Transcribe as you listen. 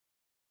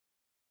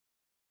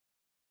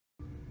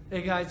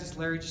Hey guys, it's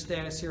Larry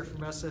Justanis here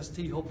from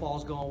SST. Hope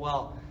all's going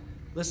well.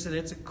 Listen,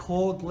 it's a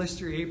cold,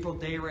 blistery April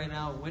day right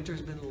now. Winter's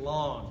been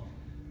long.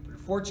 But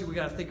unfortunately, we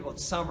got to think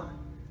about summer.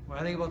 When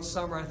I think about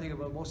summer, I think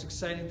about the most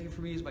exciting thing for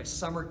me is my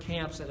summer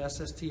camps at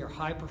SST are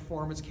high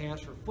performance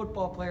camps for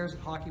football players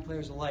and hockey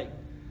players alike.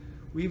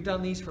 We've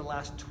done these for the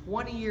last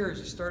 20 years.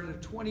 It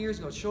started 20 years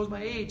ago. It shows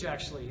my age,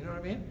 actually, you know what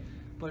I mean?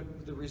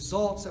 But the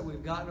results that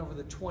we've gotten over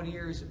the 20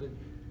 years have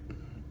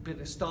been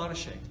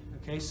astonishing.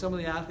 Okay, some of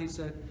the athletes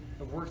that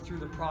have worked through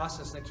the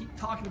process, and I keep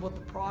talking about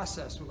the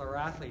process with our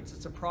athletes.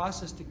 It's a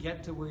process to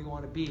get to where you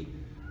want to be.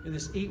 And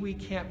this 8-week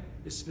camp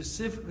is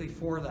specifically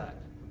for that,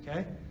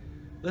 okay?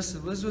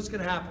 Listen, this is what's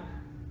going to happen.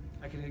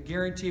 I can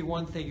guarantee you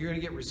one thing, you're going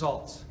to get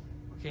results,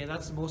 okay? And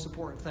that's the most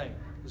important thing.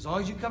 As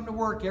long as you come to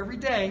work every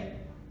day,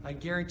 I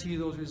guarantee you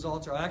those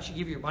results, or I'll actually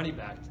give you your money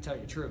back, to tell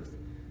you the truth,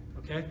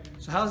 okay?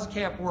 So how does the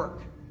camp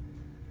work?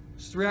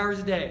 It's 3 hours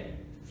a day,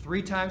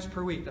 3 times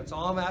per week. That's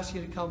all I'm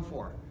asking you to come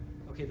for.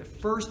 Okay, the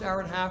first hour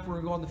and a half we're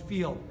going to go on the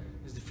field.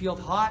 Is the field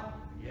hot?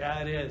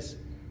 Yeah, it is.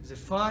 Is it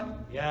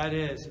fun? Yeah, it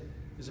is.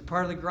 Is it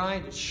part of the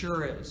grind? It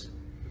sure is.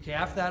 Okay,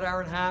 after that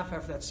hour and a half,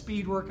 after that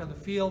speed work on the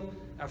field,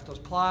 after those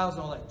plyos,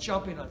 all that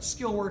jumping, that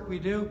skill work we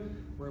do,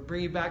 we're going to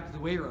bring you back to the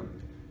weight room.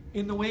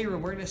 In the weight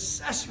room, we're going to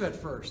assess you at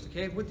first.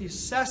 Okay, with the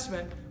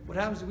assessment, what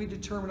happens is we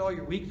determine all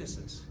your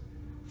weaknesses.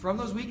 From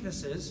those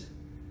weaknesses,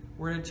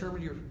 we're going to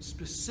determine your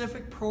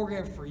specific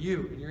program for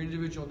you and your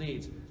individual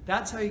needs.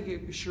 That's how you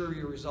get sure of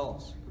your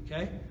results.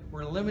 Okay?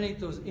 We're going to eliminate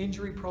those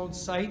injury-prone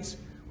sites.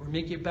 We're going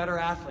to make you a better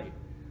athlete.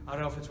 I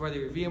don't know if it's whether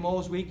your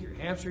VMO is weak, your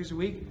hamstrings are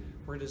weak.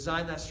 We're going to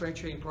design that strength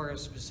training program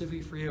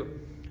specifically for you.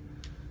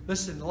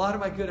 Listen, a lot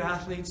of my good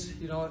athletes,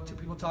 you know,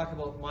 people talk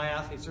about my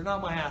athletes. They're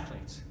not my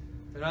athletes.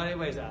 They're not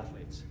anybody's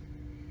athletes.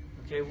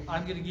 Okay?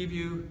 I'm going to give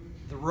you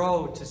the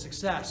road to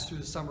success through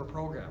the summer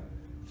program,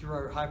 through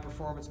our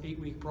high-performance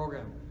 8-week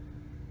program.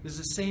 This is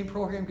the same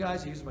program,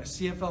 guys, I use my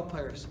CFL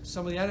players.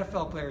 Some of the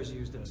NFL players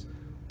use this.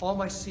 All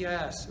my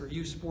CIS, or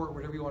youth sport,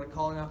 whatever you want to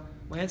call it now,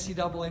 my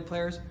NCAA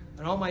players,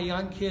 and all my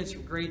young kids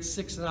from grade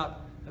 6 and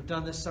up have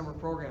done this summer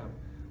program.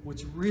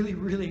 What's really,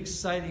 really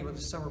exciting about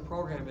the summer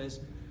program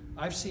is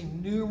I've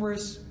seen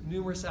numerous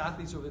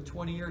athletes over the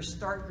 20 years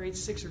start grade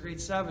 6 or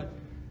grade 7,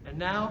 and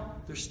now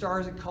they're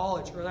stars at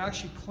college, or they're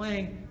actually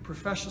playing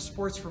professional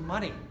sports for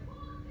money.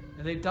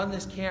 And they've done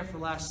this camp for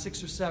the last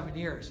 6 or 7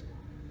 years.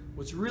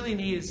 What's really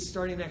neat is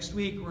starting next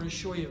week, we're going to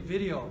show you a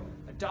video,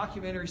 a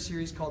documentary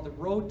series called The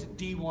Road to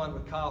D1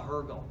 with Kyle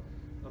Hergel.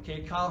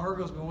 Okay, Kyle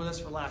Hergel's been with us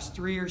for the last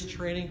 3 years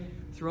training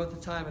throughout the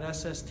time at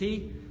SST.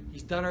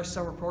 He's done our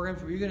summer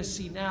programs. What you're going to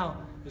see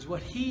now is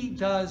what he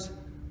does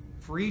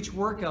for each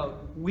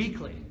workout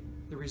weekly.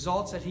 The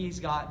results that he's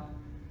got,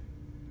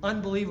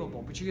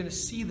 unbelievable. But you're going to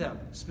see them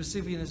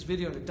specifically in this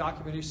video in a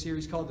documentary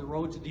series called The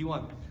Road to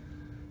D1.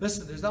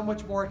 Listen, there's not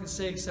much more I can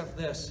say except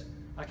for this.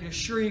 I can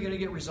assure you you're going to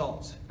get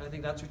results. I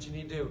think that's what you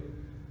need to do.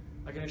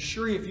 I can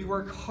assure you if you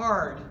work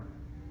hard,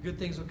 good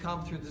things will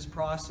come through this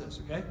process,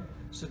 okay?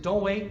 So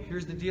don't wait.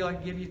 Here's the deal I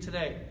can give you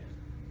today.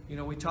 You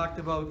know, we talked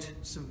about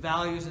some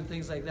values and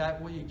things like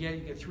that. What you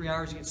get 3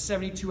 hours, you get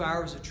 72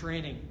 hours of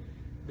training.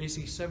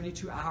 Basically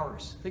 72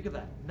 hours. Think of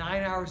that.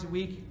 9 hours a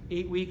week,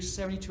 8 weeks,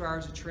 72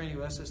 hours of training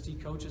with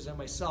SST coaches and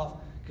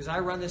myself, because I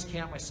run this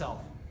camp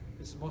myself.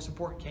 It's the most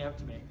important camp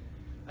to me.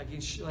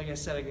 Like I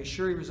said, I can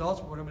assure you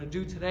results, but what I'm going to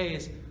do today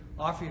is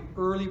offer you an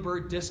early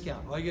bird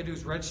discount. All you got to do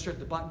is register at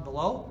the button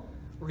below,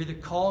 or either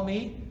call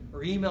me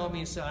or email me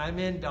and say, I'm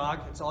in,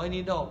 dog. That's all I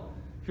need to know.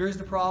 Here's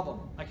the problem.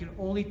 I can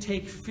only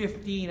take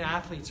 15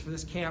 athletes for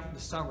this camp in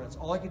the summer. That's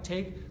all I can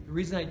take. The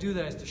reason I do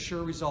that is to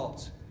assure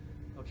results.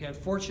 Okay,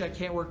 unfortunately, I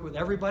can't work with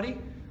everybody,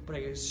 but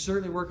I can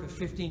certainly work with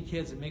 15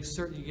 kids and make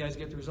certain you guys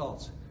get the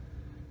results.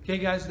 Okay,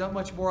 guys, not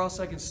much more else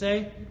I can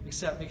say,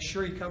 except make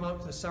sure you come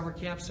out to the summer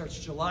camp. Starts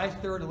July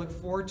 3rd. I look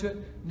forward to it.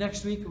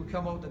 Next week, we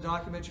come out with the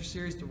documentary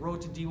series, The Road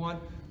to D1.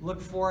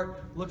 Look for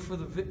it. Look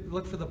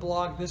for the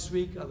blog this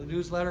week, the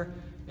newsletter.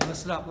 And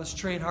listen up. Let's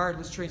train hard.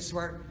 Let's train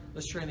smart.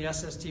 Let's train the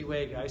SST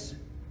way, guys.